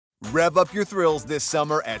Rev up your thrills this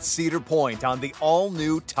summer at Cedar Point on the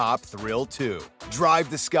all-new Top Thrill 2.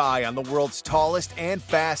 Drive the sky on the world's tallest and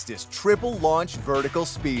fastest triple-launch vertical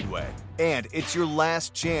speedway. And it's your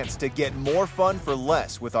last chance to get more fun for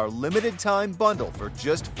less with our limited-time bundle for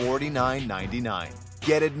just $49.99.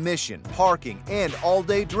 Get admission, parking, and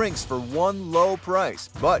all-day drinks for one low price.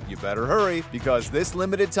 But you better hurry because this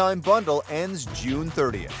limited-time bundle ends June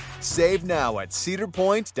 30th. Save now at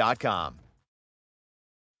cedarpoint.com.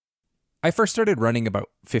 I first started running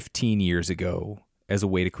about 15 years ago as a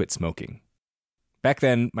way to quit smoking. Back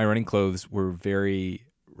then, my running clothes were very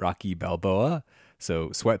Rocky Balboa, so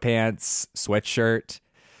sweatpants, sweatshirt.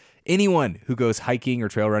 Anyone who goes hiking or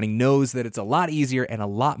trail running knows that it's a lot easier and a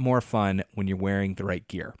lot more fun when you're wearing the right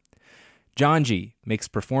gear. Janji makes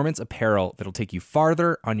performance apparel that'll take you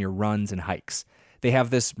farther on your runs and hikes. They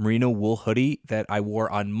have this merino wool hoodie that I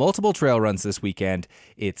wore on multiple trail runs this weekend.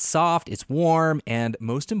 It's soft, it's warm, and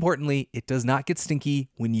most importantly, it does not get stinky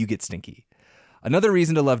when you get stinky. Another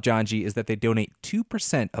reason to love Janji is that they donate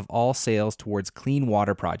 2% of all sales towards clean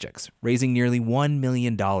water projects, raising nearly $1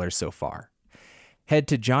 million so far. Head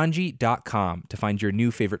to janji.com to find your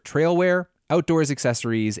new favorite trail wear, outdoors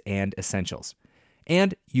accessories, and essentials.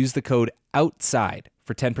 And use the code OUTSIDE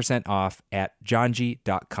for 10% off at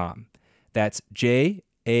janji.com. That's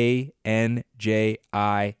JANJI.com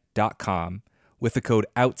with the code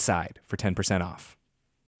OUTSIDE for 10% off.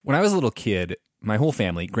 When I was a little kid, my whole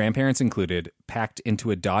family, grandparents included, packed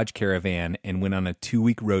into a Dodge Caravan and went on a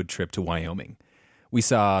 2-week road trip to Wyoming. We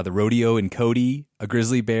saw the rodeo in Cody, a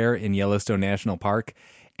grizzly bear in Yellowstone National Park,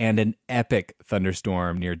 and an epic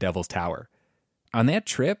thunderstorm near Devil's Tower. On that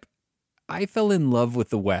trip, I fell in love with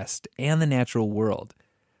the West and the natural world.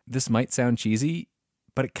 This might sound cheesy,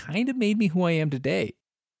 but it kind of made me who I am today.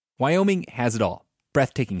 Wyoming has it all.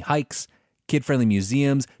 Breathtaking hikes, kid-friendly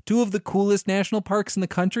museums, 2 of the coolest national parks in the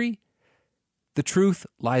country. The truth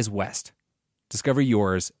lies west. Discover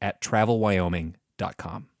yours at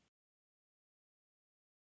travelwyoming.com.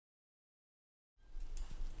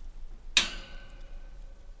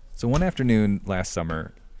 So one afternoon last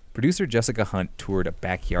summer, producer Jessica Hunt toured a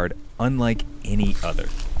backyard unlike any other.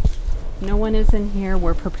 No one is in here.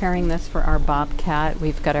 We're preparing this for our bobcat.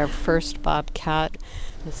 We've got our first bobcat.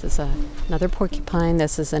 This is another porcupine.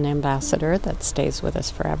 This is an ambassador that stays with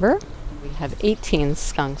us forever. We have 18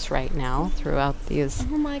 skunks right now throughout these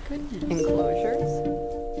enclosures.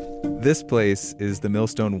 This place is the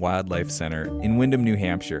Millstone Wildlife Center in Windham, New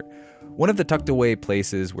Hampshire. One of the tucked away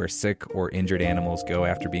places where sick or injured animals go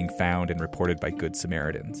after being found and reported by Good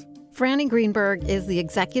Samaritans. Franny Greenberg is the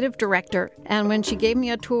executive director, and when she gave me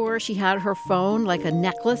a tour, she had her phone like a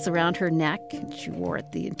necklace around her neck, and she wore it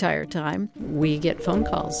the entire time. We get phone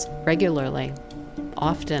calls regularly,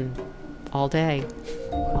 often, all day,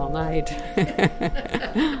 all night.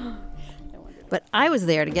 But I was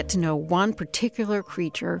there to get to know one particular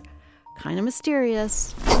creature, kind of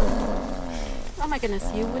mysterious. Oh my goodness,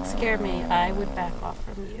 you would scare me. I would back off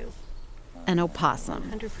from you. An opossum.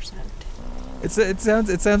 100%.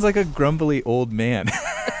 It sounds like a grumbly old man.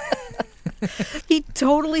 He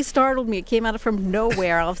totally startled me. It came out from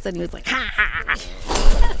nowhere. All of a sudden he was like, ha ha.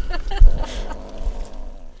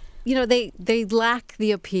 You know, they lack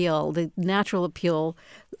the appeal, the natural appeal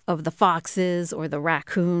of the foxes or the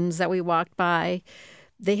raccoons that we walked by.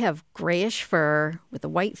 They have grayish fur with a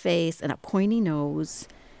white face and a pointy nose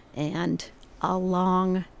and a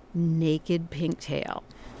long, naked pink tail.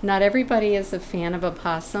 Not everybody is a fan of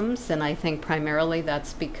opossums, and I think primarily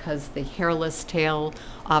that's because the hairless tail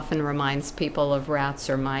often reminds people of rats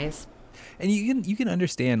or mice. And you can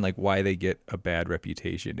understand like why they get a bad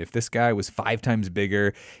reputation. If this guy was 5 times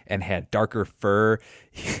bigger and had darker fur,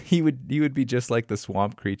 he would be just like the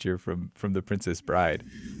swamp creature from The Princess Bride.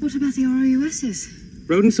 What about the ROUSs?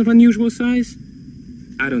 Rodents of unusual size?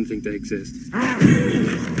 I don't think they exist.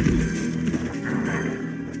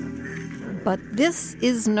 But this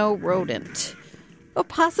is no rodent.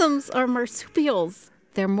 Opossums are marsupials.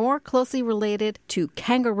 They're more closely related to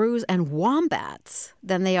kangaroos and wombats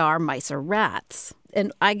than they are mice or rats.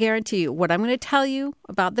 And I guarantee you, what I'm going to tell you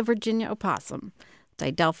about the Virginia opossum,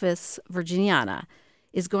 Didelphis virginiana,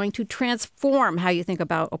 is going to transform how you think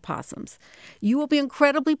about opossums. You will be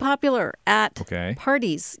incredibly popular at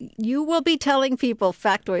parties. You will be telling people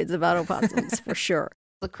factoids about opossums for sure.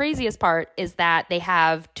 The craziest part is that they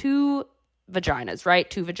have 2 vaginas, right?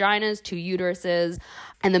 2 vaginas, 2 uteruses,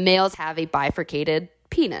 and the males have a bifurcated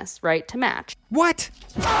penis, right, to match. What?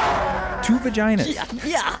 2 vaginas?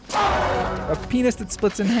 Yeah. A penis that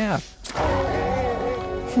splits in half.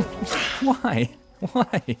 Why?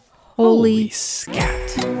 Holy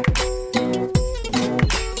scat.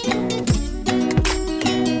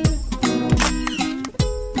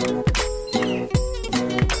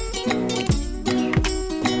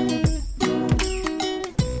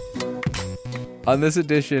 On this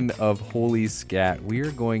edition of Holy Scat, we are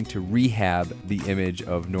going to rehab the image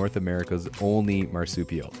of North America's only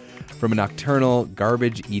marsupial. From a nocturnal,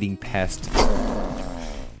 garbage-eating pest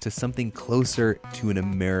to something closer to an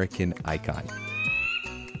American icon.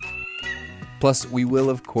 Plus, we will,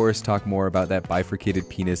 of course, talk more about that bifurcated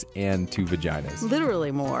penis and 2 vaginas.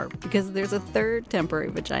 Literally more, because there's a third temporary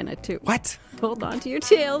vagina, too. What? Hold on to your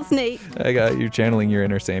tails, Nate. I got you channeling your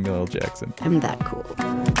inner Samuel L. Jackson. I'm that cool.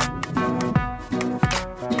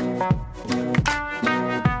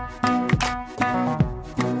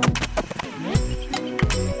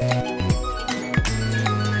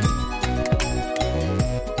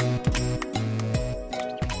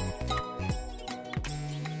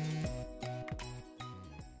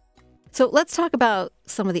 So let's talk about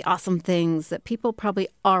some of the awesome things that people probably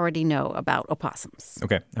already know about opossums.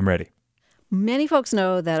 Okay, I'm ready. Many folks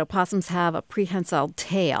know that opossums have a prehensile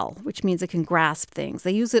tail, which means it can grasp things.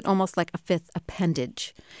 They use it almost like a fifth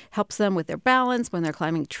appendage. Helps them with their balance when they're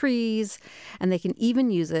climbing trees, and they can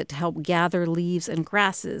even use it to help gather leaves and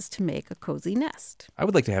grasses to make a cozy nest. I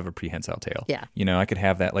would like to have a prehensile tail. Yeah. You know, I could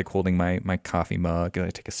have that like holding my coffee mug, and I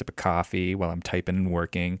take a sip of coffee while I'm typing and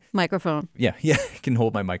working. Microphone. Yeah, I can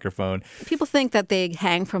hold my microphone. People think that they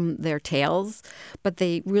hang from their tails, but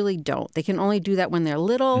they really don't. They can only do that when they're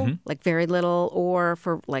little, like very little, or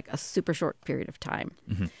for like a super short period of time.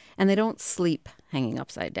 And they don't sleep hanging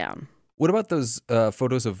upside down. What about those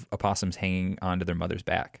photos of opossums hanging onto their mother's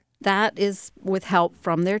back? That is with help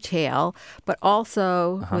from their tail, but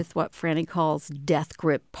also with what Franny calls death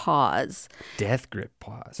grip paws. Death grip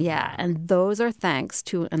paws. Yeah, and those are thanks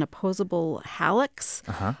to an opposable hallux,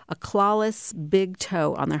 a clawless big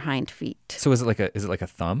toe on their hind feet. So is it like a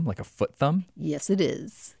thumb, like a foot thumb? Yes, it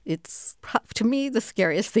is. It's, to me, the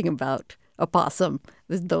scariest thing about opossum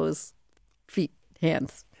is those feet,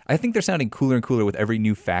 hands. I think they're sounding cooler and cooler with every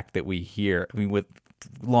new fact that we hear. I mean, with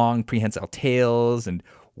long prehensile tails and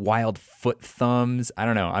wild foot thumbs. I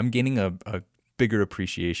don't know. I'm gaining a bigger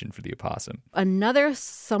appreciation for the opossum. Another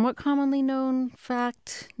somewhat commonly known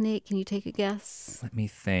fact, Nate, can you take a guess? Let me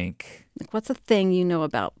think. Like, what's a thing you know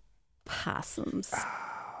about possums?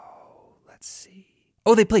 Oh, let's see.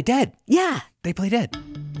 Oh, they play dead. Yeah. They play dead.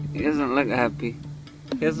 He doesn't look happy.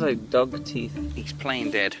 He has like dog teeth. He's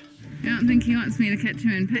playing dead. I don't think he wants me to catch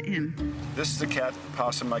him and pet him. This is the cat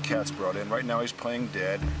possum my cat's brought in. Right now he's playing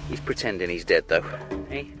dead. He's pretending he's dead though.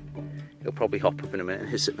 Hey, he'll probably hop up in a minute and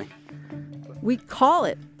hiss at me. We call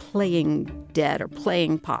it playing dead or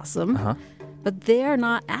playing possum, but they're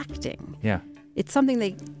not acting. Yeah. It's something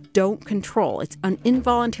they don't control. It's an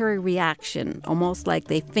involuntary reaction, almost like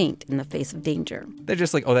they faint in the face of danger. They're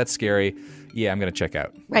just like, oh, that's scary. Yeah, I'm going to check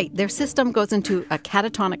out. Right. Their system goes into a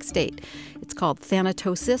catatonic state. It's called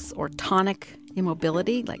thanatosis or tonic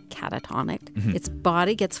immobility, like catatonic. Its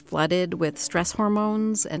body gets flooded with stress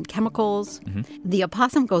hormones and chemicals. The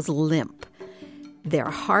opossum goes limp. Their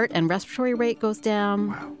heart and respiratory rate goes down.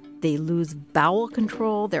 Wow. They lose bowel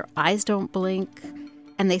control. Their eyes don't blink.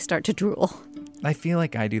 And they start to drool. I feel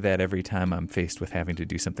like I do that every time I'm faced with having to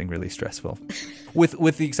do something really stressful,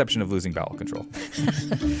 with the exception of losing bowel control.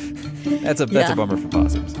 That's a bummer for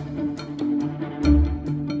possums.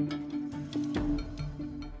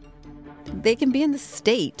 They can be in the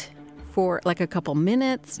state for like a couple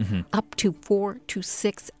minutes, up to 4 to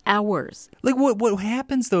 6 hours. Like what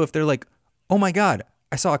happens though if they're like, oh my God,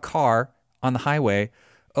 I saw a car on the highway.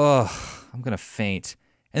 Ugh, I'm gonna faint.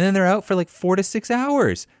 And then they're out for like 4 to 6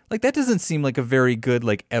 hours. Like that doesn't seem like a very good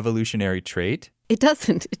like evolutionary trait. It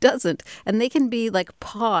doesn't. And they can be like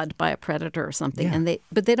pawed by a predator or something. Yeah.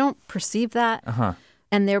 But they don't perceive that.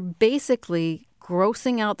 And they're basically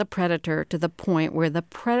grossing out the predator to the point where the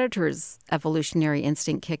predator's evolutionary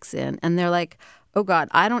instinct kicks in. And they're like, oh God,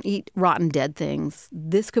 I don't eat rotten dead things.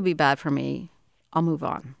 This could be bad for me. I'll move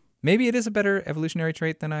on. Maybe it is a better evolutionary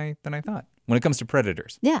trait than I thought. When it comes to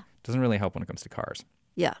predators. Yeah. Doesn't really help when it comes to cars.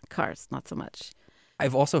 Yeah, cars, not so much.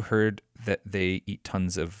 I've also heard that they eat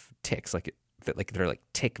tons of ticks, they're like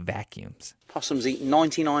tick vacuums. Possums eat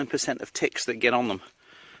 99% of ticks that get on them.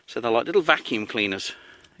 So they're like little vacuum cleaners.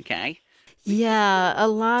 Okay. Yeah, a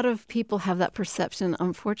lot of people have that perception.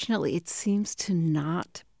 Unfortunately, it seems to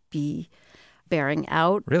not be bearing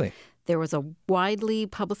out. Really? There was a widely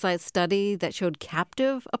publicized study that showed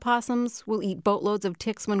captive opossums will eat boatloads of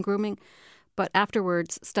ticks when grooming. But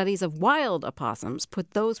afterwards, studies of wild opossums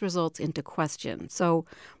put those results into question. So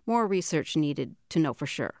more research needed to know for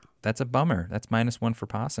sure. That's a bummer. That's -1 for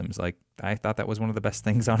possums. Like, I thought that was one of the best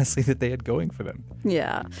things, honestly, that they had going for them.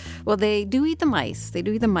 Yeah. Well, they do eat the mice. They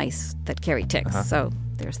do eat the mice that carry ticks. So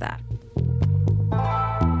there's that.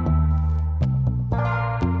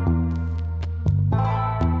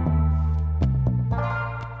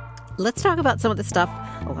 Let's talk about some of the stuff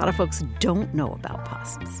a lot of folks don't know about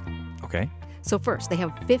possums. Okay. So first, they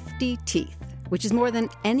have 50 teeth, which is more than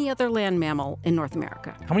any other land mammal in North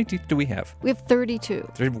America. How many teeth do we have? We have 32.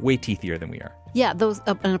 They're way teethier than we are. Yeah,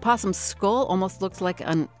 an opossum's skull almost looks like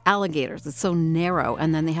an alligator's. It's so narrow,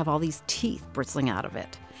 and then they have all these teeth bristling out of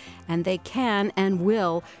it. And they can and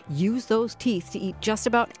will use those teeth to eat just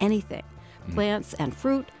about anything. Plants and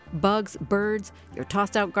fruit, bugs, birds, your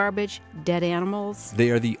tossed out garbage, dead animals. They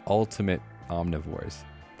are the ultimate omnivores.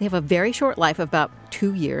 They have a very short life of about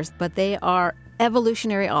 2 years, but they are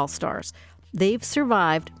evolutionary all-stars. They've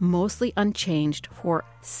survived mostly unchanged for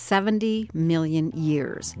 70 million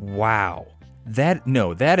years. Wow.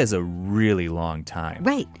 That is a really long time.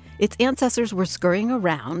 Right. Its ancestors were scurrying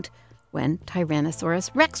around when Tyrannosaurus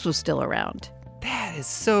Rex was still around. That is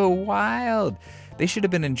so wild. They should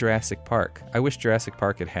have been in Jurassic Park. I wish Jurassic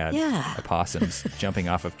Park had opossums jumping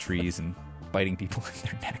off of trees and biting people in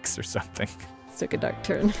their necks or something. It took a dark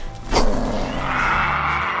turn.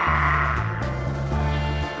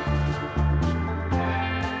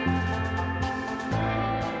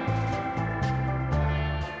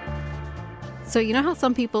 So you know how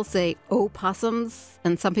some people say opossums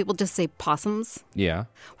and some people just say possums? Yeah.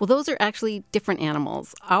 Well, those are actually different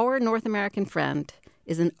animals. Our North American friend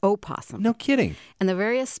is an opossum. No kidding. And the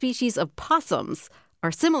various species of possums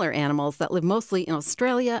are similar animals that live mostly in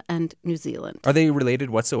Australia and New Zealand. Are they related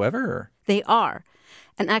whatsoever? Or? They are.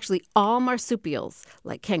 And actually all marsupials,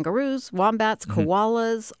 like kangaroos, wombats,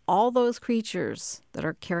 koalas, all those creatures that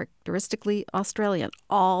are characteristically Australian,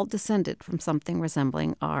 all descended from something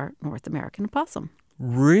resembling our North American opossum.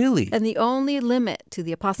 Really? And the only limit to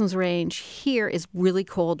the opossum's range here is really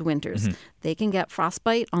cold winters. They can get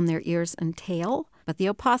frostbite on their ears and tail, but the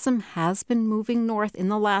opossum has been moving north in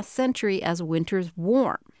the last century as winters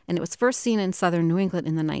warm. And it was first seen in southern New England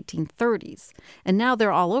in the 1930s. And now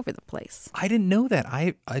they're all over the place. I didn't know that.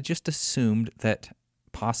 I just assumed that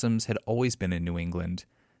possums had always been in New England,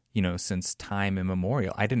 since time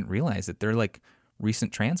immemorial. I didn't realize that they're like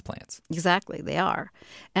recent transplants. Exactly, they are.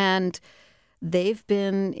 And they've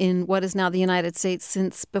been in what is now the United States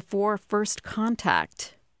since before first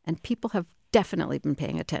contact. And people have definitely been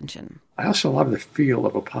paying attention. I also love the feel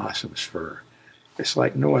of opossum's fur. It's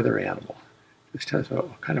like no other animal. It has a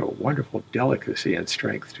kind of a wonderful delicacy and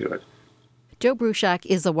strength to it. Joe Bruchac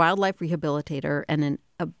is a wildlife rehabilitator and an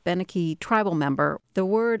Abenaki tribal member. The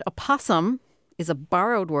word opossum is a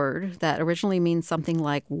borrowed word that originally means something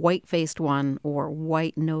like white-faced one or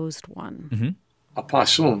white-nosed one.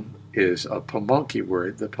 Opossum is a Pamunkey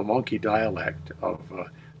word, the Pamunkey dialect of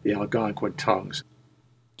the Algonquin tongues.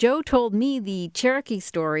 Joe told me the Cherokee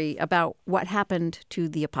story about what happened to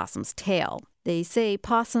the opossum's tail. They say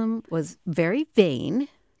Possum was very vain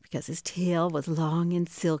because his tail was long and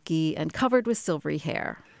silky and covered with silvery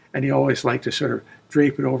hair. And he always liked to sort of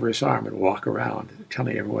drape it over his arm and walk around,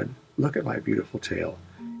 telling everyone, look at my beautiful tail.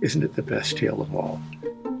 Isn't it the best tail of all?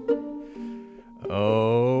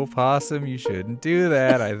 Oh, Possum, you shouldn't do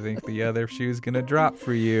that. I think the other shoe's going to drop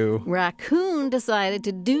for you. Raccoon decided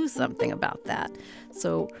to do something about that.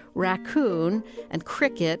 So Raccoon and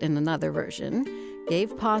Cricket, in another version,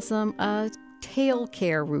 gave Possum a tail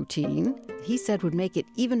care routine he said would make it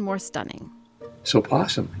even more stunning. So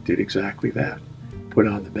Possum did exactly that. Put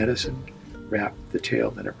on the medicine, wrapped the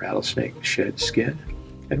tail in a rattlesnake shed skin,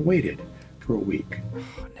 and waited for a week.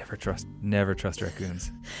 Never trust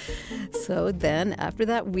raccoons. So then, after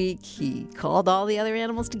that week, he called all the other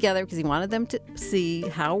animals together because he wanted them to see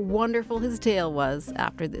how wonderful his tail was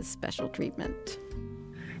after this special treatment.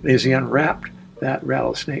 And as he unwrapped that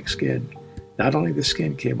rattlesnake skin, not only the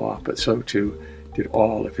skin came off, but so too did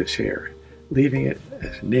all of his hair, leaving it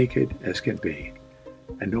as naked as can be,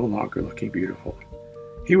 and no longer looking beautiful.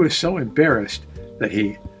 He was so embarrassed that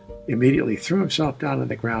he immediately threw himself down on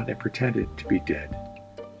the ground and pretended to be dead.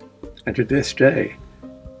 And to this day,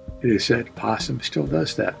 it is said Possum still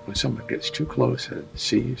does that. When someone gets too close and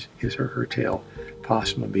sees his or her tail,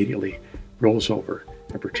 Possum immediately rolls over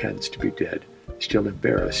and pretends to be dead, still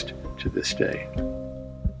embarrassed to this day.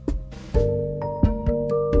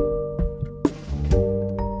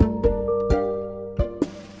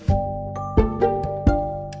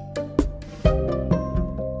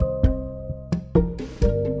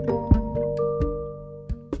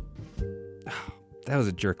 That was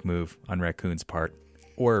a jerk move on Raccoon's part.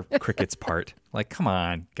 Or Cricket's part. Like, come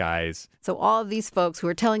on, guys. So all of these folks who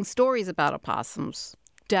are telling stories about opossums,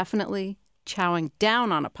 definitely chowing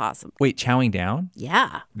down on opossum. Wait, chowing down?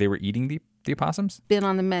 Yeah. They were eating the opossums? Been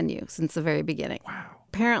on the menu since the very beginning. Wow.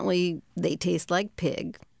 Apparently, they taste like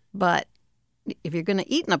pig, but if you're going to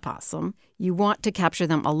eat an opossum, you want to capture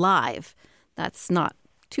them alive. That's not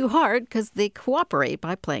too hard because they cooperate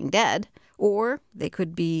by playing dead. Or they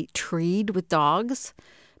could be treed with dogs,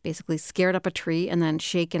 basically scared up a tree and then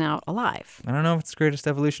shaken out alive. I don't know if it's the greatest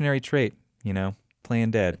evolutionary trait, playing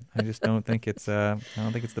dead. I just don't think it's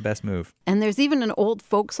the best move. And there's even an old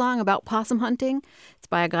folk song about possum hunting. It's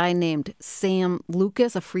by a guy named Sam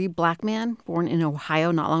Lucas, a free black man born in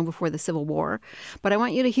Ohio not long before the Civil War. But I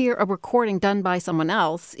want you to hear a recording done by someone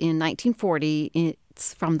else in 1940.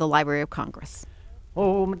 It's from the Library of Congress.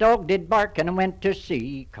 Oh, my dog did bark and I went to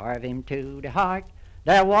see, carve him to the heart.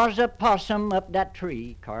 There was a possum up that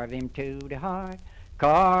tree, carve him to the heart.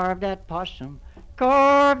 Carve that possum,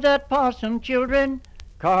 children.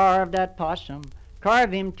 Carve that possum,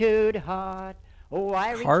 carve him to the heart. Oh,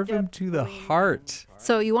 I carve him to the heart.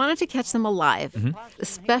 So you wanted to catch them alive,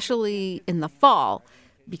 especially in the fall,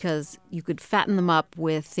 because you could fatten them up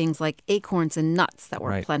with things like acorns and nuts that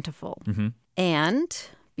were plentiful. And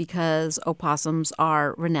because opossums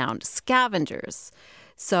are renowned scavengers.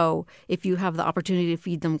 So if you have the opportunity to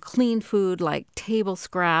feed them clean food like table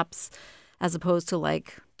scraps, as opposed to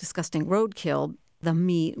like disgusting roadkill, the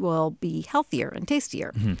meat will be healthier and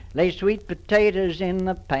tastier. Lay sweet potatoes in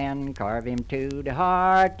the pan, carve him to the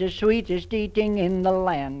heart. The sweetest eating in the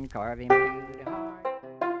land, carve him to the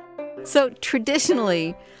heart. So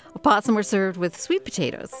traditionally, opossum were served with sweet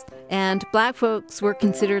potatoes, and black folks were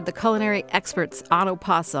considered the culinary experts on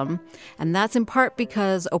opossum, and that's in part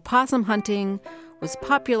because opossum hunting was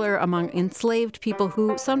popular among enslaved people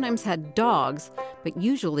who sometimes had dogs, but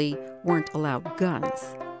usually weren't allowed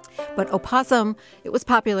guns. But opossum, it was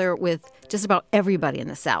popular with just about everybody in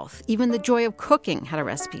the South. Even the Joy of Cooking had a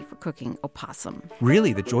recipe for cooking opossum.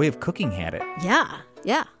 Really? The Joy of Cooking had it?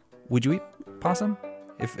 Yeah. Would you eat possum?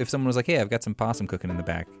 If someone was like, hey, I've got some possum cooking in the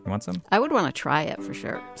back. You want some? I would want to try it for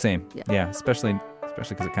sure. Same. Yeah, especially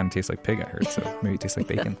because it kind of tastes like pig, I heard. So maybe it tastes like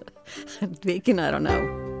bacon. Bacon, I don't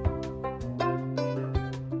know.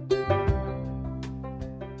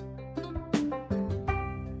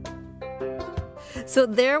 So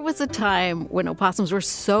there was a time when opossums were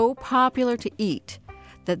so popular to eat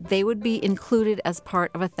that they would be included as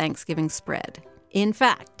part of a Thanksgiving spread. In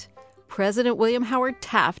fact, President William Howard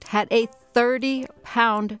Taft had a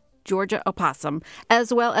 30-pound Georgia opossum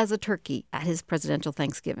as well as a turkey at his presidential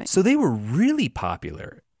Thanksgiving. So they were really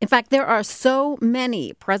popular. In fact, there are so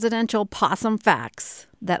many presidential possum facts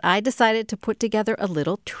that I decided to put together a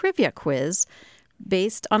little trivia quiz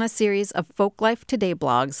based on a series of Folklife Today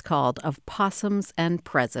blogs called Of Possums and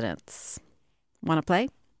Presidents. Want to play?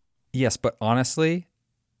 Yes, but honestly,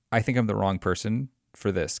 I think I'm the wrong person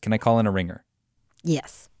for this. Can I call in a ringer?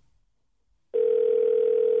 Yes.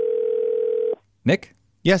 Nick?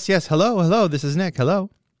 Yes. Hello. This is Nick.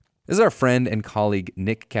 Hello. This is our friend and colleague,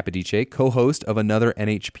 Nick Capodice, co-host of another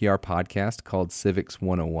NHPR podcast called Civics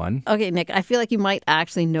 101. Okay, Nick, I feel like you might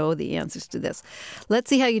actually know the answers to this.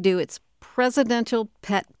 Let's see how you do. It's presidential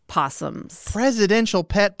pet possums. Presidential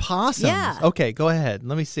pet possums? Yeah. Okay, go ahead.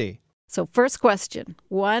 Let me see. So first question.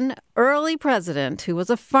 One early president who was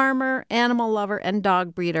a farmer, animal lover, and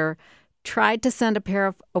dog breeder tried to send a pair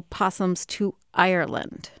of opossums to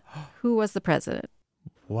Ireland. Who was the president?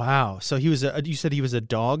 Wow. So you said he was a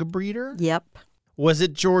dog breeder? Yep. Was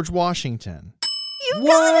it George Washington? You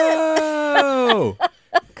got it!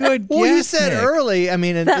 Good guess, Well, you said Nick. Early. I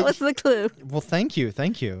mean, that was the clue. Well, thank you.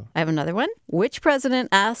 I have another one. Which president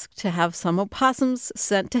asked to have some opossums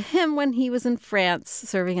sent to him when he was in France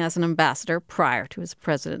serving as an ambassador prior to his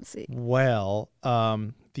presidency? Well,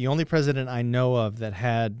 the only president I know of that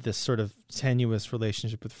had this sort of tenuous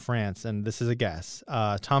relationship with France, and this is a guess,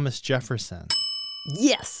 Thomas Jefferson.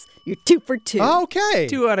 Yes, you're 2 for 2. Okay.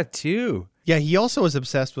 2 out of 2. Yeah, he also was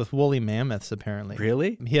obsessed with woolly mammoths, apparently.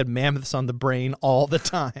 Really? He had mammoths on the brain all the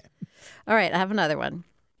time. All right, I have another one.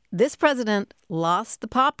 This president lost the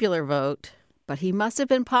popular vote, but he must have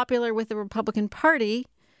been popular with the Republican Party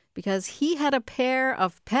because he had a pair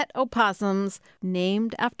of pet opossums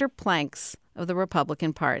named after planks of the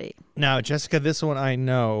Republican Party. Now, Jessica, this one I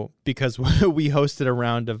know because we hosted a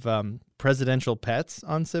round of presidential pets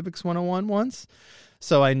on Civics 101 once.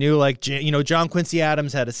 So I knew, John Quincy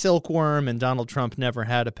Adams had a silkworm and Donald Trump never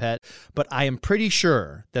had a pet. But I am pretty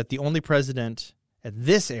sure that the only president at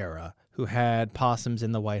this era who had possums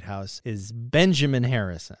in the White House is Benjamin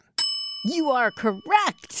Harrison. You are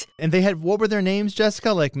correct. And they had, what were their names,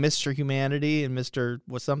 Jessica? Like Mr. Humanity and Mr.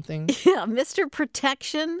 what something? Yeah, Mr.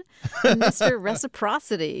 Protection and Mr.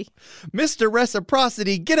 Reciprocity. Mr.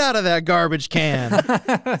 Reciprocity, get out of that garbage can.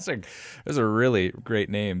 Those are really great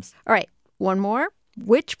names. All right, one more.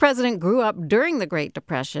 Which president grew up during the Great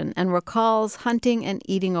Depression and recalls hunting and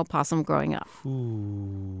eating opossum growing up?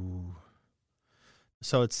 Ooh.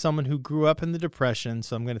 So it's someone who grew up in the Depression,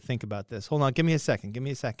 so I'm going to think about this. Hold on, give me a second.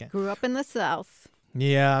 Grew up in the South.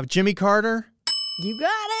 Yeah, Jimmy Carter? You got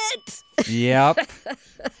it! Yep.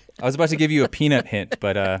 I was about to give you a peanut hint,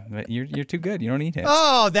 but you're too good. You don't need hints.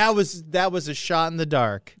 Oh, that was a shot in the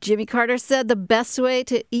dark. Jimmy Carter said the best way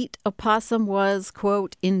to eat a possum was,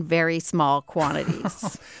 quote, in very small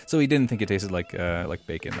quantities. So he didn't think it tasted like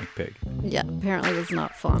bacon, like pig. Yeah, apparently was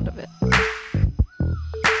not fond of it.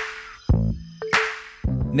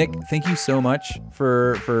 Nick, thank you so much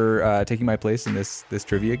for taking my place in this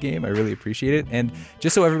trivia game. I really appreciate it. And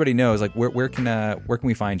just so everybody knows, like where can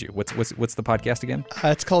we find you? What's the podcast again?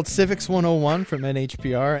 It's called Civics 101 from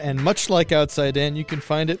NHPR, and much like Outside In, you can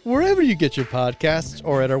find it wherever you get your podcasts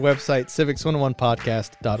or at our website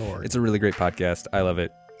civics101podcast.org. It's a really great podcast. I love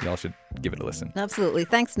it. Y'all should give it a listen. Absolutely.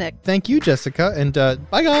 Thanks, Nick. Thank you, Jessica, and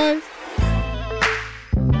bye, guys.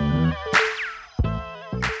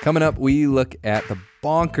 Coming up, we look at the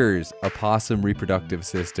bonkers opossum reproductive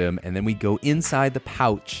system, and then we go inside the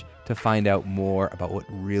pouch to find out more about what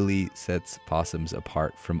really sets possums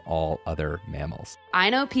apart from all other mammals. I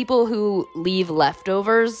know people who leave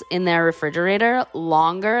leftovers in their refrigerator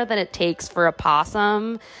longer than it takes for a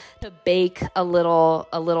possum to bake a little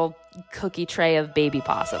cookie tray of baby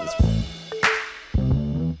possums.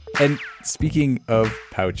 And speaking of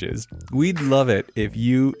pouches, we'd love it if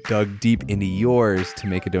you dug deep into yours to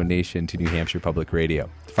make a donation to New Hampshire Public Radio.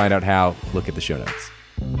 To find out how, look at the show notes.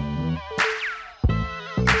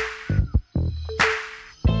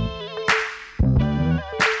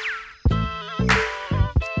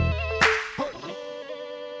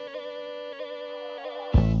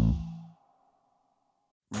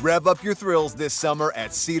 Rev up your thrills this summer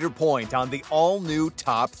at Cedar Point on the all-new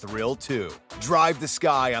Top Thrill 2. Drive the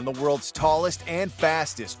sky on the world's tallest and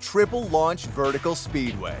fastest triple-launch vertical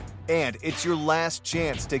speedway. And it's your last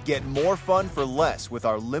chance to get more fun for less with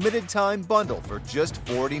our limited-time bundle for just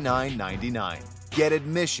 $49.99. Get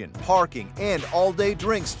admission, parking, and all-day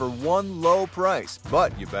drinks for one low price.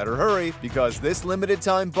 But you better hurry, because this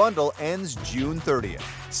limited-time bundle ends June 30th.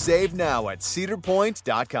 Save now at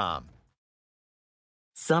cedarpoint.com.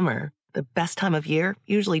 Summer, the best time of year,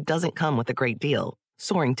 usually doesn't come with a great deal.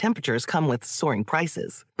 Soaring temperatures come with soaring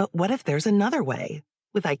prices. But what if there's another way?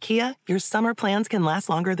 With IKEA, your summer plans can last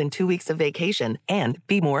longer than 2 weeks of vacation and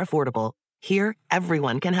be more affordable. Here,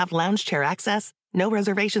 everyone can have lounge chair access, no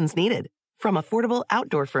reservations needed. From affordable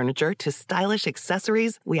outdoor furniture to stylish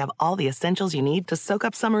accessories, we have all the essentials you need to soak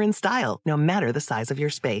up summer in style, no matter the size of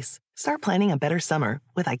your space. Start planning a better summer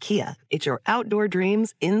with IKEA. It's your outdoor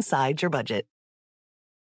dreams inside your budget.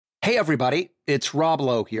 Hey, everybody, it's Rob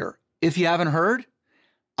Lowe here. If you haven't heard,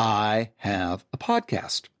 I have a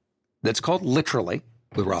podcast that's called Literally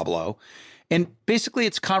with Rob Lowe. And basically,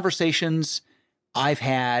 it's conversations I've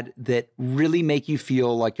had that really make you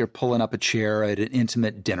feel like you're pulling up a chair at an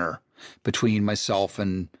intimate dinner between myself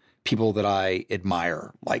and people that I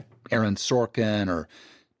admire, like Aaron Sorkin or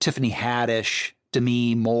Tiffany Haddish,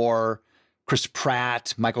 Demi Moore, Chris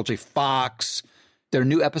Pratt, Michael J. Fox. There are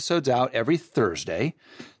new episodes out every Thursday,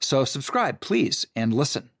 so subscribe, please, and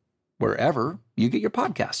listen wherever you get your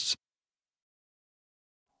podcasts.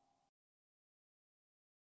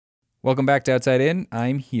 Welcome back to Outside In.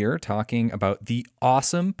 I'm here talking about the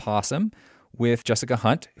awesome possum with Jessica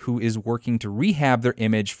Hunt, who is working to rehab their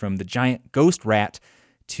image from the giant ghost rat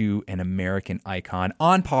to an American icon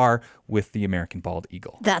on par with the American bald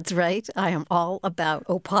eagle. That's right. I am all about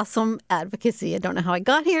opossum advocacy. I don't know how I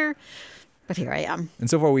got here, but here I am. And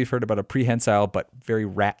so far, we've heard about a prehensile but very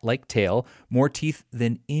rat-like tail, more teeth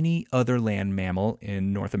than any other land mammal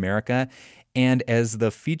in North America, and as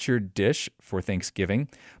the featured dish for Thanksgiving.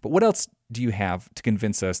 But what else do you have to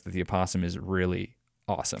convince us that the opossum is really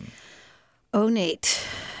awesome? Oh, Nate,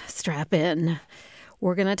 strap in.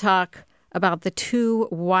 We're going to talk about the two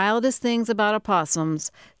wildest things about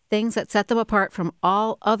opossums, things that set them apart from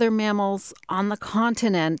all other mammals on the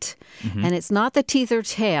continent. Mm-hmm. And it's not the teeth or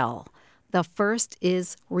tail. The first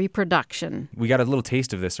is reproduction. We got a little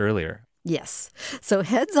taste of this earlier. Yes. So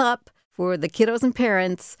heads up for the kiddos and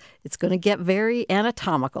parents. It's going to get very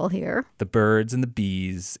anatomical here. The birds and the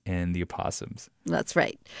bees and the opossums. That's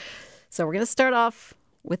right. So we're going to start off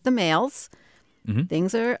with the males. Mm-hmm.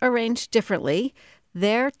 Things are arranged differently.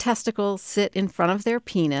 Their testicles sit in front of their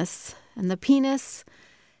penis, and the penis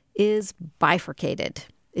is bifurcated.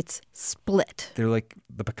 It's split. They're like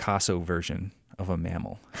the Picasso version of a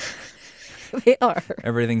mammal. They are.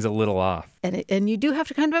 Everything's a little off. And you do have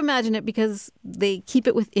to kind of imagine it because they keep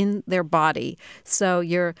it within their body. So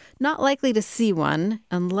you're not likely to see one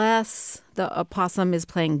unless the opossum is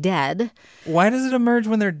playing dead. Why does it emerge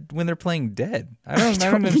when they're playing dead? I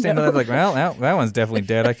don't understand that. Like, well, that one's definitely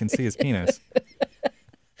dead. I can see his penis.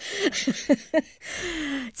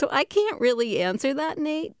 So I can't really answer that,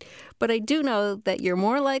 Nate, but I do know that you're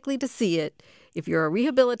more likely to see it if you're a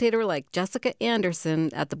rehabilitator like Jessica Anderson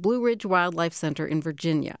at the Blue Ridge Wildlife Center in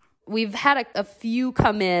Virginia. We've had a few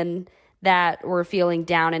come in that were feeling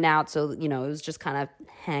down and out, so, it was just kind of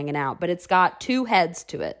hanging out. But it's got two heads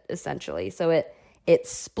to it, essentially. So it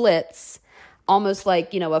splits almost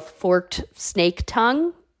like, a forked snake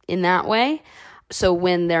tongue in that way. So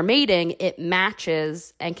when they're mating, it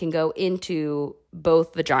matches and can go into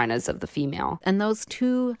both vaginas of the female. And those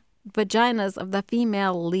two vaginas of the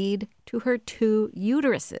female lead to her two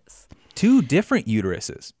uteruses. Two different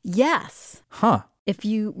uteruses? Yes. Huh. If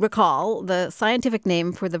you recall, the scientific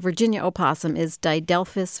name for the Virginia opossum is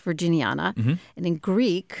Didelphis virginiana. Mm-hmm. And in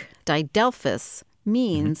Greek, Didelphis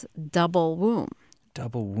means double womb.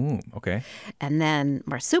 Double womb, okay. And then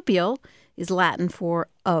marsupial is Latin for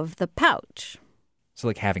of the pouch. So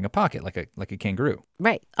like having a pocket, like a kangaroo.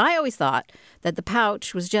 Right. I always thought that the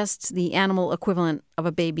pouch was just the animal equivalent of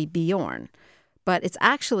a baby Bjorn. But it's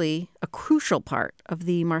actually a crucial part of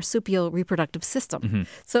the marsupial reproductive system. Mm-hmm.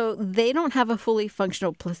 So they don't have a fully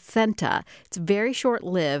functional placenta. It's very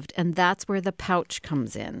short-lived, and that's where the pouch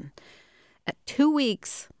comes in. At 2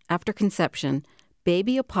 weeks after conception,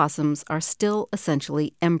 baby opossums are still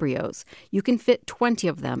essentially embryos. You can fit 20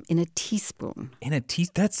 of them in a teaspoon.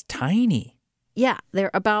 That's tiny. Yeah,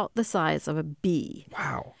 they're about the size of a bee.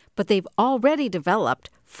 Wow. But they've already developed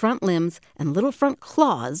front limbs and little front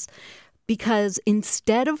claws because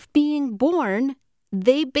instead of being born,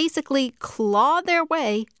 they basically claw their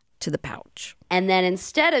way to the pouch. And then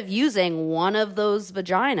instead of using one of those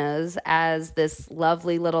vaginas as this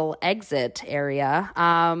lovely little exit area,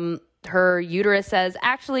 her uterus says,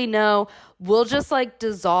 actually, no, we'll just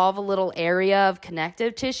dissolve a little area of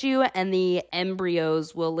connective tissue and the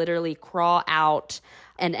embryos will literally crawl out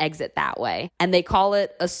and exit that way. And they call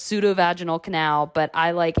it a pseudovaginal canal, but I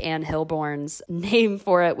like Anne Hilborn's name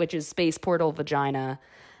for it, which is space portal vagina.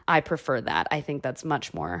 I prefer that. I think that's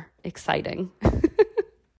much more exciting.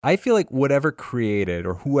 I feel like whoever created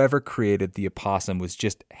the opossum was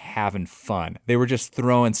just having fun. They were just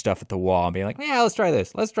throwing stuff at the wall and being like, yeah, let's try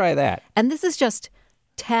this. Let's try that. And this is just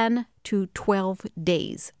 10 to 12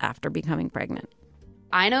 days after becoming pregnant.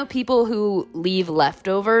 I know people who leave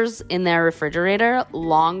leftovers in their refrigerator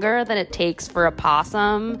longer than it takes for a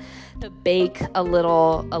possum to bake a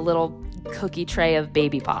little cookie tray of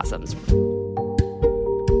baby possums.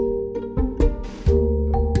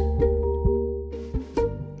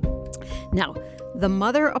 Now, the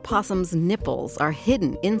mother opossum's nipples are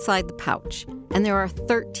hidden inside the pouch, and there are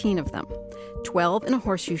 13 of them, 12 in a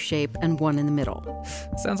horseshoe shape and one in the middle.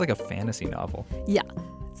 Sounds like a fantasy novel. Yeah.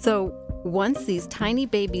 So once these tiny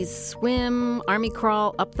babies swim, army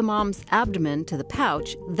crawl up the mom's abdomen to the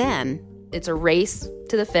pouch, then it's a race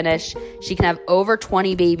to the finish. She can have over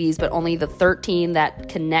 20 babies, but only the 13 that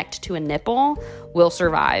connect to a nipple will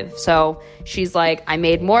survive. So she's like, I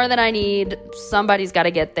made more than I need. Somebody's got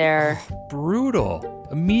to get there. Brutal.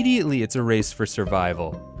 Immediately, it's a race for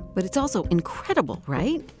survival. But it's also incredible,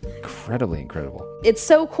 right? Incredibly incredible. It's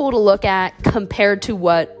so cool to look at compared to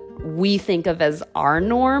what we think of as our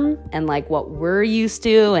norm and what we're used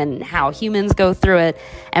to and how humans go through it.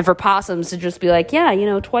 And for possums to just be like,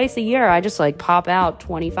 yeah, twice a year, I just pop out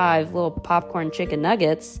 25 little popcorn chicken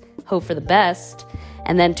nuggets, hope for the best.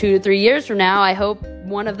 And then 2 to 3 years from now, I hope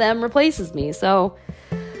one of them replaces me. So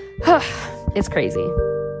it's crazy.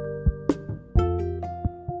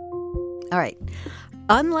 All right.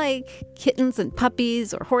 Unlike kittens and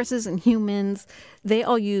puppies or horses and humans, they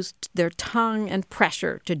all use their tongue and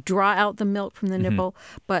pressure to draw out the milk from the nipple.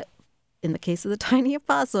 But in the case of the tiny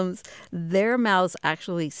opossums, their mouths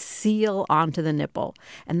actually seal onto the nipple.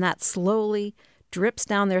 And that slowly drips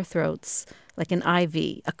down their throats like an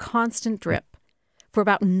IV, a constant drip, for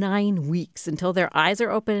about 9 weeks until their eyes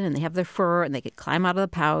are open and they have their fur and they can climb out of the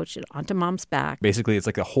pouch and onto mom's back. Basically, it's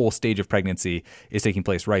like the whole stage of pregnancy is taking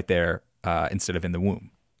place right there instead of in the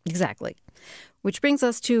womb. Exactly. Which brings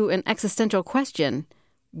us to an existential question.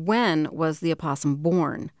 When was the opossum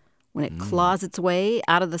born? When it claws its way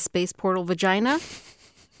out of the space portal vagina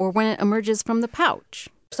or when it emerges from the pouch?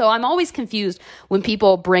 So I'm always confused when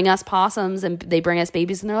people bring us possums and they bring us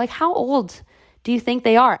babies and they're like, how old do you think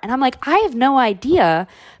they are? And I'm like, I have no idea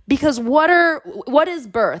Because what is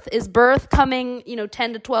birth? Is birth coming,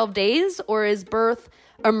 10 to 12 days, or is birth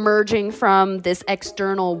emerging from this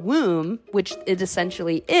external womb, which it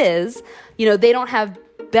essentially is? They don't have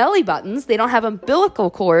belly buttons, they don't have umbilical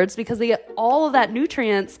cords, because they get all of that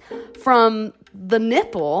nutrients from the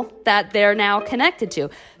nipple that they're now connected to.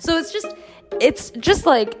 So it's just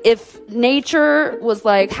like if nature was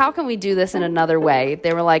like, how can we do this in another way?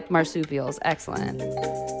 They were like, marsupials, excellent.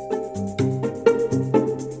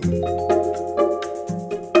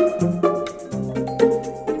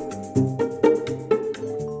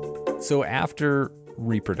 So after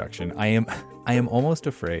reproduction, I am almost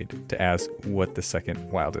afraid to ask what the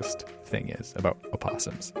second wildest thing is about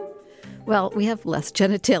opossums. Well, we have less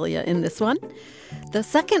genitalia in this one. The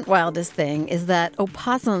second wildest thing is that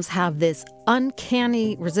opossums have this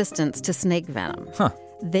uncanny resistance to snake venom. Huh.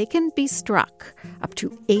 They can be struck up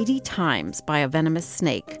to 80 times by a venomous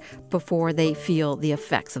snake before they feel the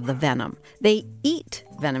effects of the venom. They eat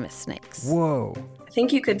venomous snakes. Whoa. I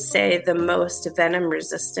think you could say the most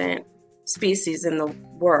venom-resistant species in the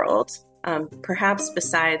world, perhaps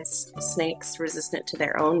besides snakes resistant to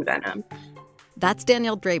their own venom. That's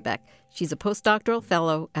Danielle Drabeck. She's a postdoctoral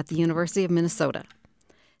fellow at the University of Minnesota.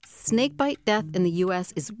 Snakebite death in the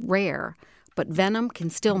U.S. is rare, but venom can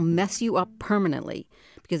still mess you up permanently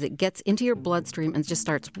because it gets into your bloodstream and just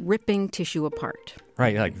starts ripping tissue apart.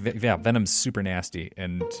 Right, venom's super nasty,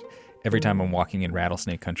 and every time I'm walking in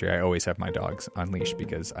rattlesnake country, I always have my dogs on leash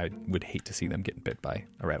because I would hate to see them getting bit by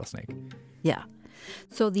a rattlesnake. Yeah.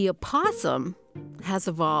 So the opossum has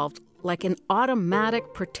evolved like an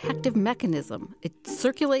automatic protective mechanism. It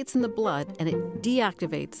circulates in the blood and it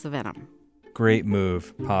deactivates the venom. Great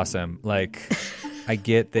move, possum. I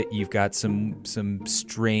get that you've got some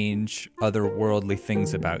strange, otherworldly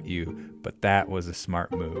things about you, but that was a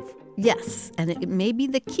smart move. Yes, and it may be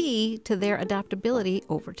the key to their adaptability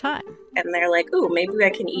over time. And they're like, ooh, maybe I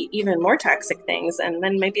can eat even more toxic things, and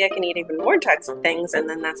then maybe I can eat even more toxic things, and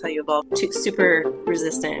then that's how you evolve to super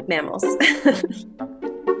resistant mammals.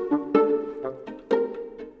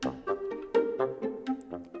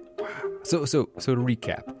 So to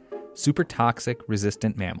recap, super toxic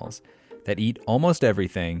resistant mammals that eat almost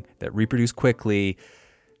everything, that reproduce quickly.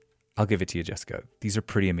 I'll give it to you, Jessica. These are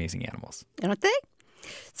pretty amazing animals. Aren't they?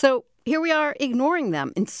 So here we are ignoring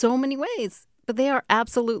them in so many ways, but they are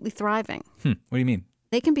absolutely thriving. What do you mean?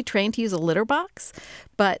 They can be trained to use a litter box,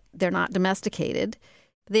 but they're not domesticated.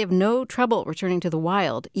 They have no trouble returning to the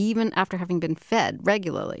wild, even after having been fed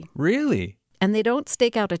regularly. Really? And they don't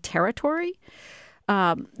stake out a territory.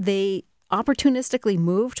 They opportunistically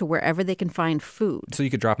move to wherever they can find food. So you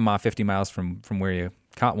could drop them off 50 miles from where you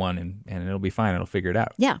caught one, and it'll be fine. It'll figure it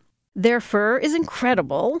out. Yeah. Their fur is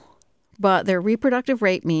incredible, but their reproductive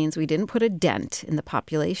rate means we didn't put a dent in the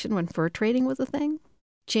population when fur trading was a thing.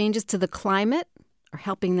 Changes to the climate are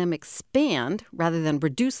helping them expand rather than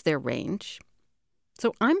reduce their range.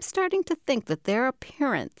 So I'm starting to think that their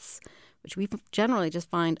appearance, which we generally just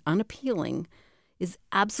find unappealing, is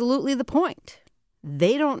absolutely the point.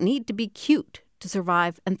 They don't need to be cute to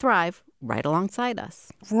survive and thrive right alongside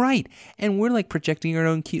us. Right. And we're projecting our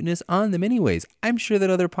own cuteness on them anyways. I'm sure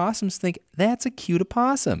that other possums think that's a cute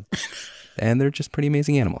opossum. And they're just pretty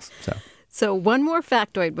amazing animals. So one more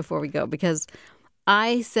factoid before we go, because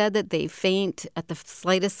I said that they faint at the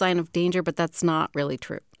slightest sign of danger, but that's not really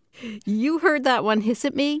true. You heard that one hiss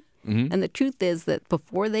at me, and the truth is that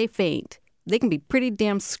before they faint, they can be pretty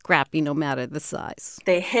damn scrappy no matter the size.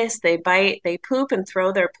 They hiss, they bite, they poop and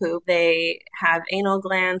throw their poop. They have anal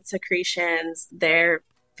gland secretions. They're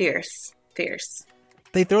fierce.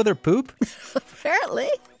 They throw their poop? Apparently.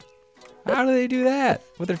 How do they do that?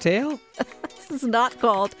 With their tail? This is not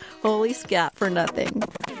called holy scat for nothing.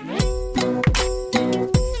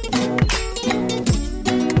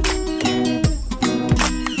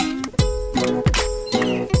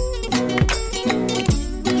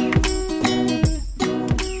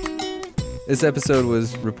 This episode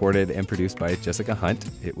was reported and produced by Jessica Hunt.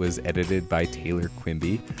 It was edited by Taylor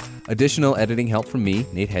Quimby. Additional editing help from me,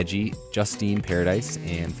 Nate Hedgie, Justine Paradise,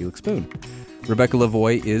 and Felix Boone. Rebecca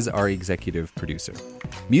Lavoie is our executive producer.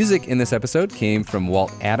 Music in this episode came from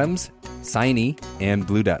Walt Adams, Siney, and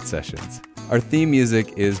Blue Dot Sessions. Our theme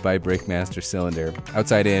music is by Breakmaster Cylinder.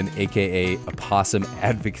 Outside In, a.k.a. Opossum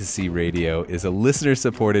Advocacy Radio, is a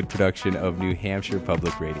listener-supported production of New Hampshire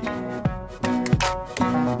Public Radio.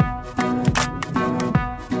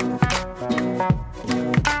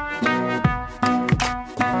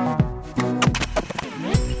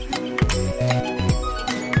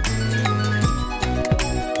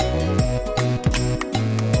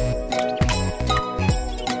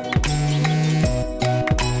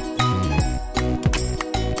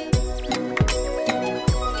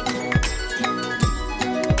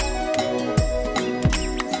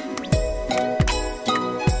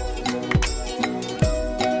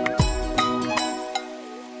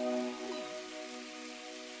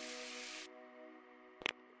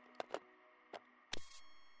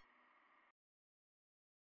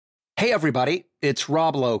 Hey, everybody, it's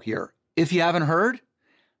Rob Lowe here. If you haven't heard,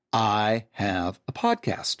 I have a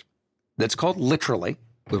podcast that's called Literally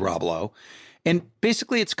with Rob Lowe. And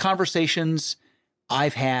basically, it's conversations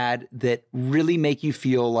I've had that really make you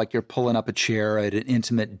feel like you're pulling up a chair at an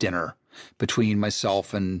intimate dinner between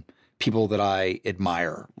myself and people that I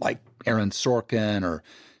admire, like Aaron Sorkin or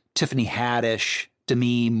Tiffany Haddish,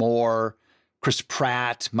 Demi Moore, Chris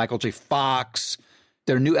Pratt, Michael J. Fox.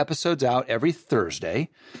 There are new episodes out every Thursday.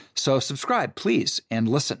 So subscribe, please, and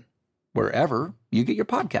listen wherever you get your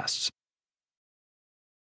podcasts.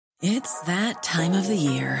 It's that time of the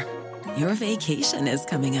year. Your vacation is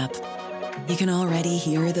coming up. You can already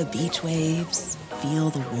hear the beach waves, feel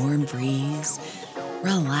the warm breeze,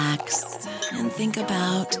 relax, and think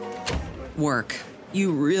about work.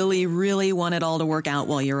 You really, really want it all to work out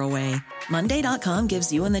while you're away. Monday.com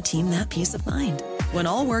gives you and the team that peace of mind. When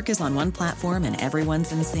all work is on one platform and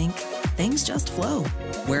everyone's in sync, things just flow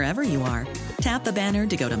wherever you are. Tap the banner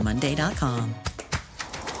to go to Monday.com.